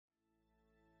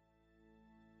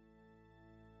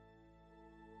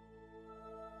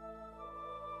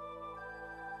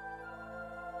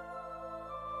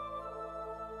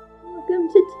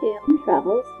to Tales and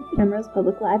Travels of Camrose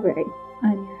Public Library.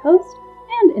 I'm your host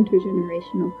and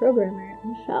intergenerational programmer,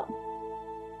 Michelle.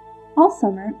 All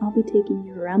summer, I'll be taking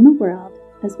you around the world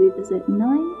as we visit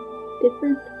 9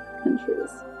 different countries.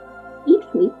 Each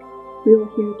week, we will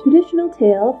hear a traditional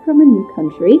tale from a new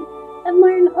country and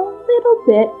learn a little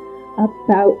bit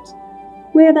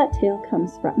about where that tale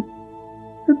comes from.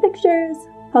 For pictures,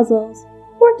 puzzles,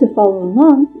 or to follow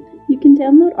along, you can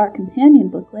download our companion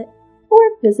booklet or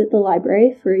visit the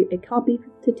library for a copy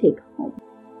to take home.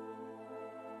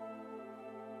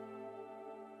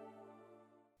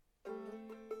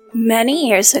 Many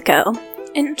years ago,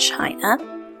 in China,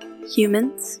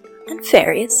 humans and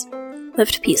fairies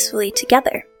lived peacefully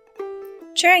together.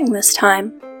 During this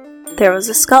time, there was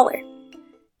a scholar.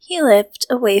 He lived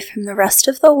away from the rest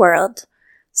of the world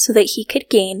so that he could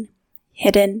gain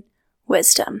hidden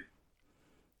wisdom.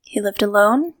 He lived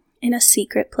alone in a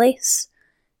secret place.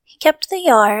 He kept the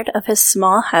yard of his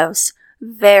small house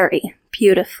very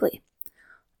beautifully.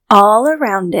 All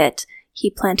around it, he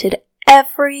planted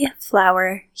every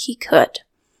flower he could,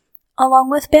 along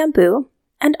with bamboo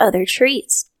and other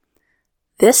trees.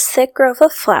 This thick grove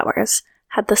of flowers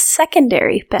had the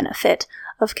secondary benefit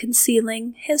of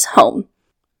concealing his home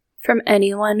from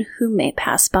anyone who may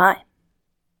pass by.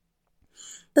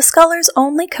 The scholar's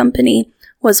only company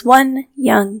was one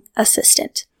young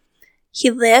assistant. He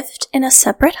lived in a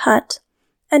separate hut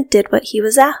and did what he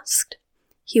was asked.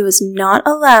 He was not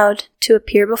allowed to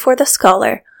appear before the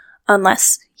scholar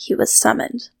unless he was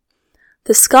summoned.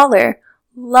 The scholar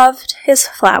loved his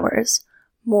flowers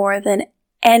more than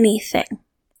anything.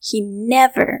 He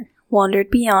never wandered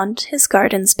beyond his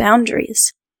garden's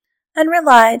boundaries and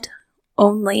relied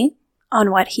only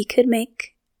on what he could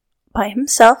make by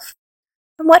himself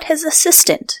and what his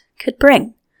assistant could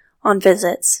bring on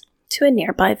visits to a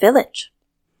nearby village.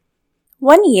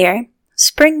 One year,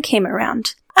 spring came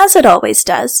around, as it always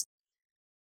does.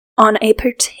 On a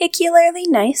particularly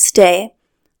nice day,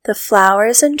 the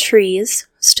flowers and trees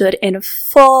stood in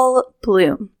full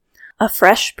bloom. A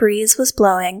fresh breeze was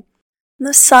blowing, and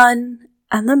the sun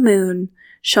and the moon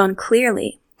shone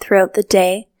clearly throughout the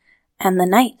day and the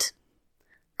night.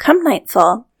 Come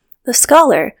nightfall, the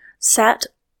scholar sat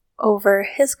over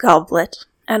his goblet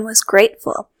and was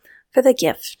grateful for the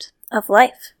gift of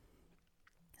life.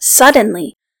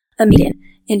 Suddenly, a maiden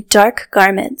in dark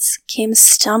garments came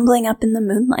stumbling up in the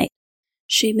moonlight.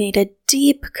 She made a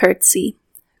deep curtsy,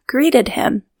 greeted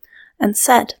him, and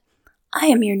said, "I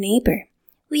am your neighbor.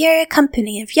 We are a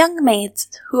company of young maids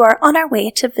who are on our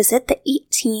way to visit the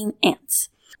 18 ants.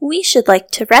 We should like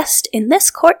to rest in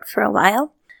this court for a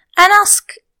while and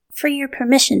ask for your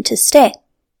permission to stay."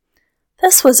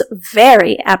 This was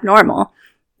very abnormal.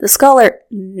 The scholar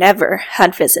never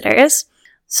had visitors,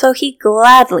 so he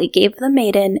gladly gave the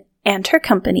maiden and her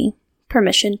company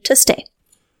permission to stay.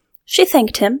 She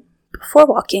thanked him before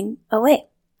walking away.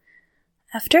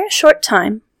 After a short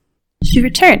time, she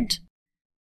returned.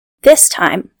 This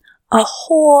time, a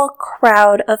whole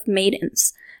crowd of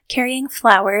maidens carrying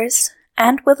flowers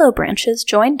and willow branches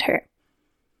joined her.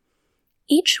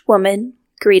 Each woman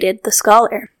greeted the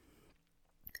scholar.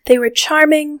 They were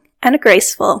charming and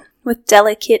graceful with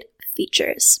delicate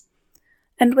features,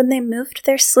 and when they moved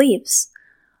their sleeves,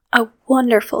 a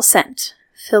wonderful scent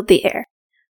filled the air.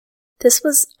 This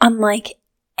was unlike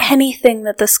anything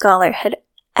that the scholar had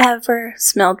ever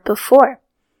smelled before.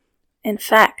 In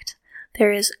fact,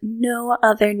 there is no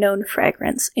other known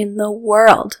fragrance in the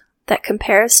world that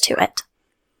compares to it.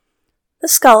 The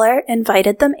scholar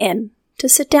invited them in to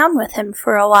sit down with him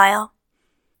for a while.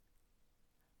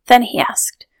 Then he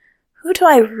asked, "Who do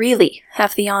I really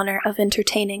have the honor of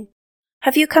entertaining?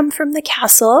 Have you come from the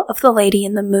castle of the Lady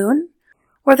in the Moon,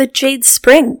 or the Jade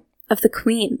Spring of the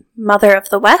Queen, Mother of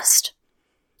the West?"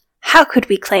 "How could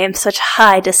we claim such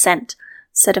high descent?"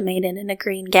 said a maiden in a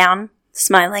green gown,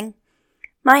 smiling.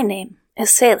 "My name is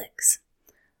Salix."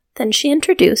 Then she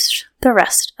introduced the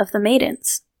rest of the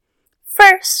maidens.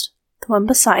 First, the one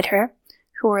beside her,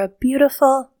 who wore a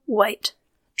beautiful white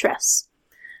dress.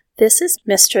 This is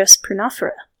Mistress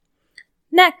Prunifera.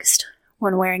 Next,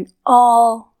 one wearing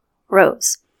all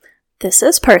rose. This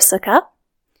is Persica.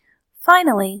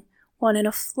 Finally, one in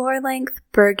a floor-length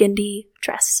burgundy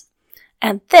dress.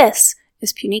 And this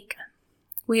is Punica.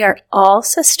 We are all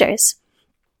sisters.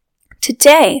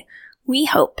 Today, we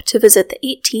hope to visit the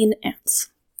 18 ants.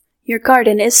 Your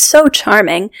garden is so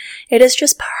charming. It is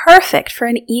just perfect for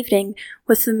an evening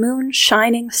with the moon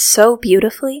shining so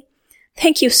beautifully.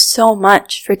 Thank you so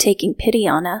much for taking pity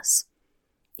on us.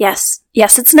 Yes,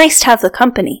 it's nice to have the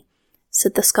company,"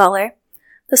 said the scholar.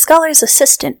 The scholar's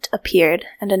assistant appeared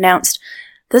and announced,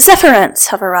 "The Zephyr ants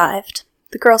have arrived.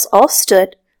 The girls all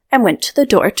stood and went to the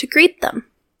door to greet them.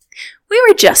 "We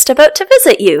were just about to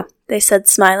visit you," they said,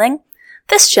 smiling.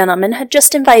 "This gentleman had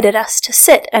just invited us to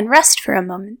sit and rest for a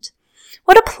moment.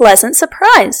 What a pleasant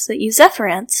surprise that you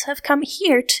Zephyrants have come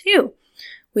here too.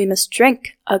 We must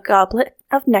drink a goblet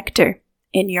of nectar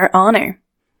in your honor."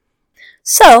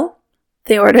 So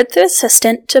they ordered the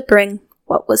assistant to bring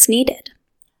what was needed,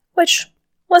 which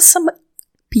was some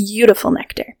beautiful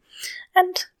nectar,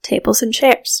 and tables and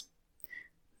chairs.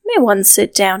 "May one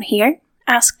sit down here?"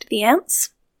 asked the ants.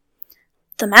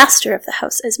 "The master of the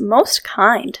house is most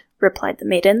kind," replied the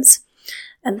maidens,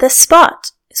 "and this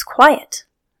spot is quiet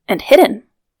and hidden."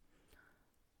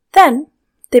 Then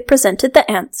they presented the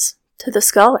ants to the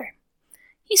scholar.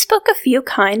 He spoke a few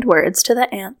kind words to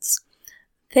the ants.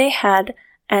 They had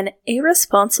an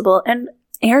irresponsible and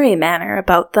airy manner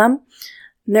about them,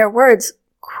 and their words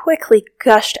quickly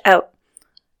gushed out.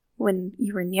 When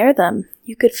you were near them,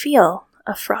 you could feel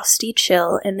a frosty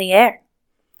chill in the air.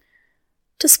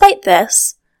 Despite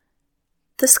this,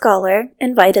 the scholar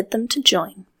invited them to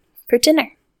join for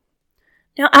dinner.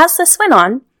 Now, as this went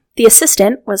on, the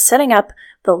assistant was setting up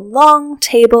the long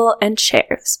table and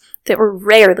chairs that were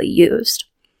rarely used.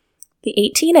 The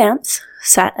 18 ants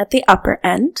sat at the upper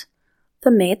end, the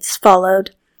maids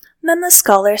followed, and then the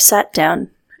scholar sat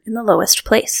down in the lowest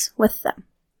place with them.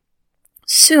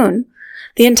 Soon,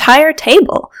 the entire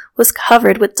table was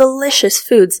covered with delicious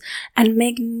foods and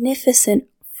magnificent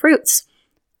fruits.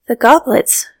 The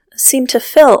goblets seemed to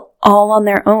fill all on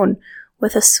their own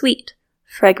with a sweet,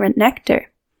 fragrant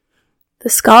nectar. The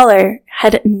scholar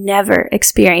had never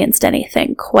experienced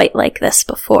anything quite like this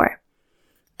before.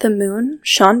 The moon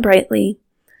shone brightly.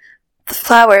 The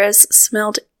flowers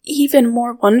smelled even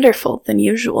more wonderful than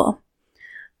usual.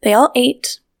 They all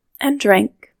ate and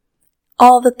drank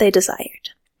all that they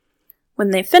desired. When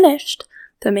they finished,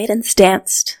 the maidens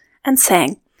danced and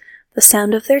sang. The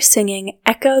sound of their singing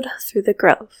echoed through the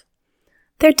grove.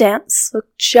 Their dance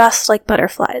looked just like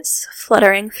butterflies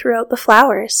fluttering throughout the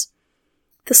flowers.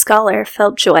 The scholar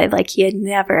felt joy like he had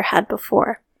never had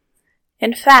before.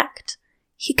 In fact,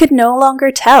 he could no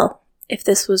longer tell if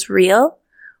this was real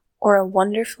or a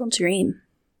wonderful dream.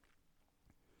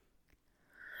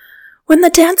 When the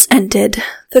dance ended,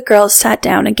 the girls sat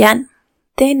down again.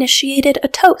 They initiated a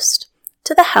toast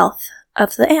to the health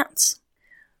of the ants.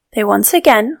 They once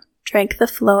again drank the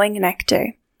flowing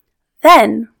nectar.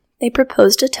 Then they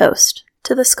proposed a toast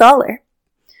to the scholar.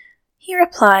 He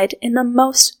replied in the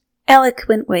most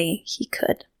eloquent way he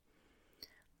could.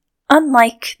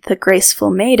 Unlike the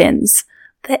graceful maidens,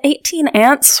 the 18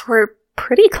 ants were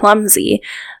pretty clumsy.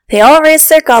 They all raised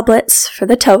their goblets for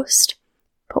the toast,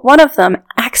 but one of them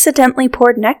accidentally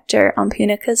poured nectar on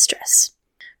Punika's dress.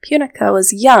 Punika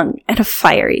was young and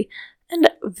fiery and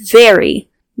very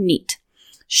neat.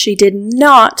 She did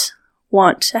not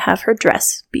want to have her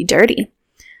dress be dirty.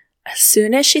 As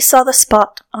soon as she saw the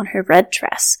spot on her red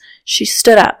dress, she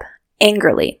stood up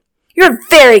angrily. "You're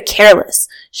very careless,"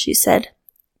 she said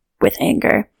with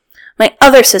anger. "My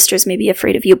other sisters may be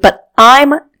afraid of you, but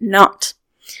I'm not."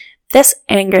 This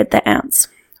angered the ants.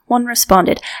 One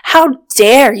responded, "How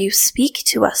dare you speak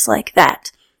to us like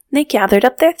that?" They gathered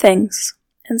up their things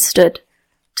and stood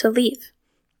to leave.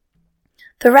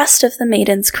 The rest of the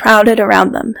maidens crowded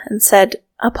around them and said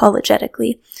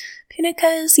apologetically,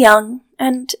 "Punika is young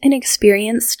and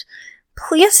inexperienced.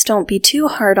 Please don't be too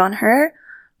hard on her.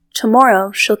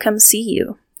 Tomorrow she'll come see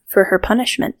you for her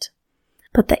punishment."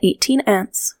 But the 18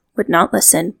 ants would not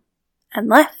listen and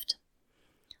left.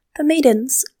 The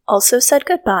maidens also said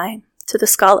goodbye to the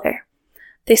scholar.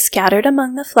 They scattered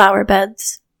among the flower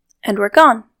beds and were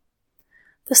gone.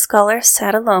 The scholar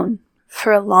sat alone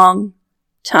for a long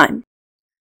time,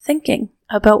 thinking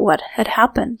about what had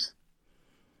happened.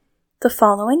 The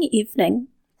following evening,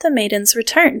 the maidens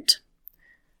returned.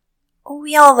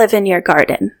 "We all live in your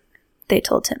garden," they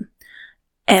told him.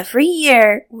 "Every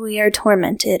year we are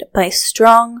tormented by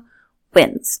strong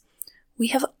winds. We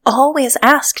have always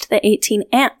asked the 18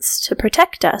 ants to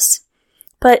protect us,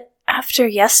 but after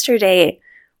yesterday,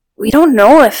 we don't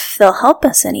know if they'll help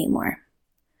us anymore.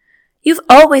 You've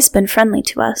always been friendly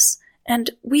to us,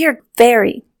 and we are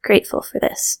very grateful for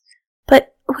this,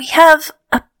 but we have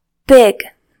a big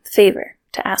favor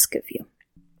to ask of you."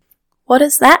 "What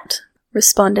is that?"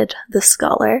 responded the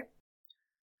scholar.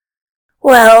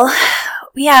 "Well,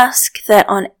 we ask that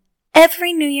on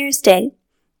every New Year's Day,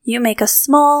 you make a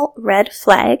small red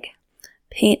flag,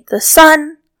 paint the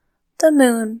sun, the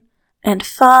moon, and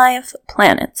 5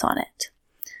 planets on it.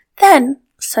 Then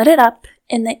set it up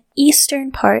in the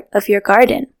eastern part of your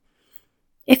garden.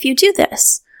 If you do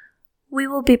this, we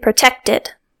will be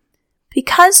protected.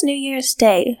 Because New Year's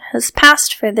Day has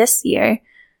passed for this year,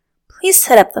 please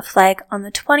set up the flag on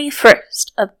the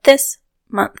 21st of this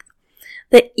month.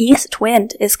 The east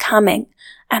wind is coming,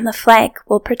 and the flag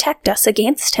will protect us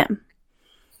against him."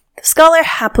 The scholar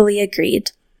happily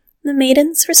agreed. The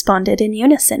maidens responded in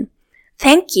unison.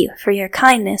 "Thank you for your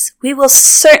kindness. We will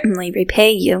certainly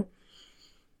repay you."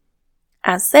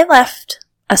 As they left,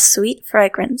 a sweet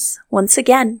fragrance once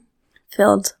again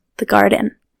filled the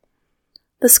garden.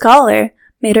 The scholar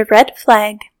made a red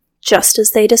flag just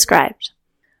as they described.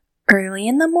 Early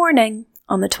in the morning,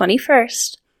 on the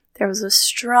 21st, there was a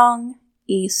strong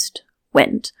east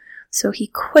wind, so he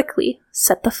quickly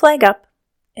set the flag up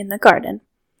in the garden,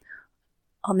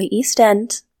 on the east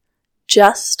end,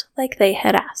 just like they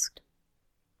had asked.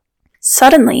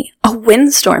 Suddenly, a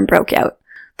windstorm broke out.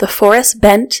 The forest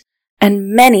bent,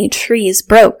 and many trees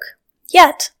broke.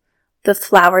 Yet, the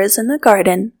flowers in the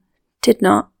garden did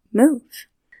not move.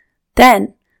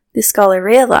 Then, the scholar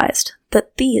realized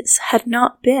that these had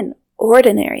not been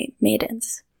ordinary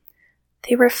maidens.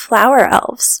 They were flower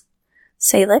elves.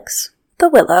 Salix, the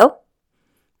willow;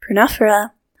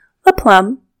 Prunifera, the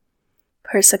plum;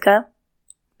 Persica,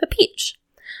 the peach;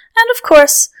 and of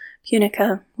course,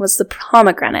 Punica was the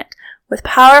pomegranate, with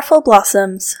powerful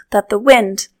blossoms that the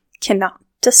wind cannot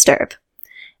disturb.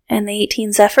 And the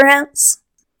 18 Zephyrants?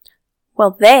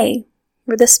 Well, they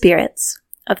were the spirits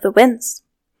of the winds.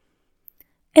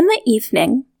 In the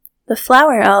evening, the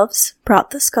flower elves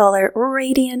brought the scholar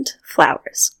radiant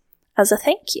flowers as a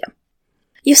thank you.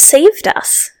 "You saved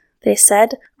us," they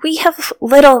said. "We have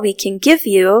little we can give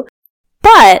you,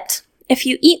 but if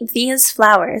you eat these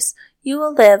flowers, you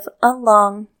will live a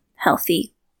long,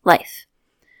 healthy life.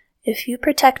 If you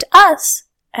protect us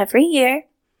every year,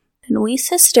 then we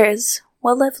sisters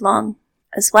will live long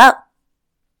as well."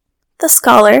 The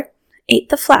scholar ate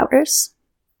the flowers.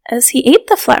 As he ate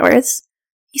the flowers,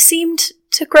 he seemed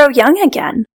to grow young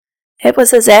again. It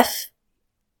was as if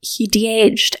he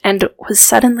de-aged and was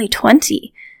suddenly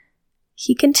 20.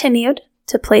 He continued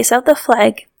to place out the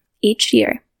flag each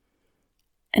year.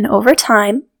 And over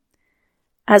time,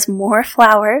 as more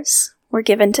flowers were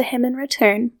given to him in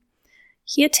return,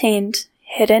 he attained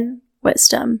hidden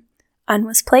wisdom and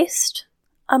was placed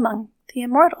among the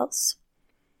immortals.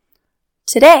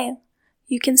 Today,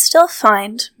 you can still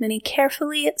find many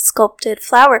carefully sculpted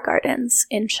flower gardens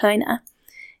in China.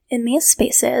 In these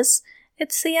spaces,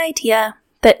 it's the idea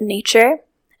that nature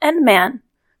and man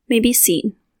may be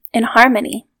seen in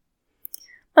harmony.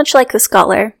 Much like the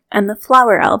scholar and the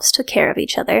flower elves took care of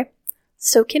each other,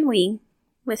 so can we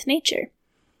with nature.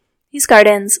 These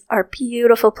gardens are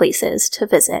beautiful places to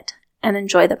visit and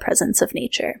enjoy the presence of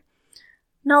nature.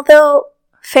 And although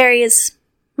fairies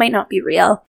might not be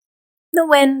real, the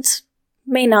wind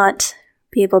may not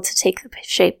be able to take the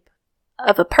shape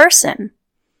of a person,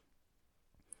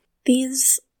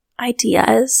 these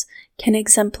ideas can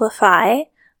exemplify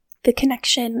the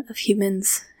connection of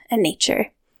humans and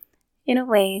nature in a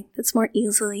way that's more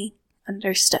easily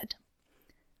understood.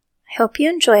 I hope you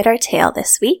enjoyed our tale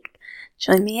this week.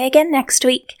 Join me again next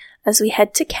week as we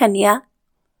head to Kenya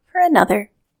for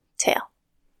another tale.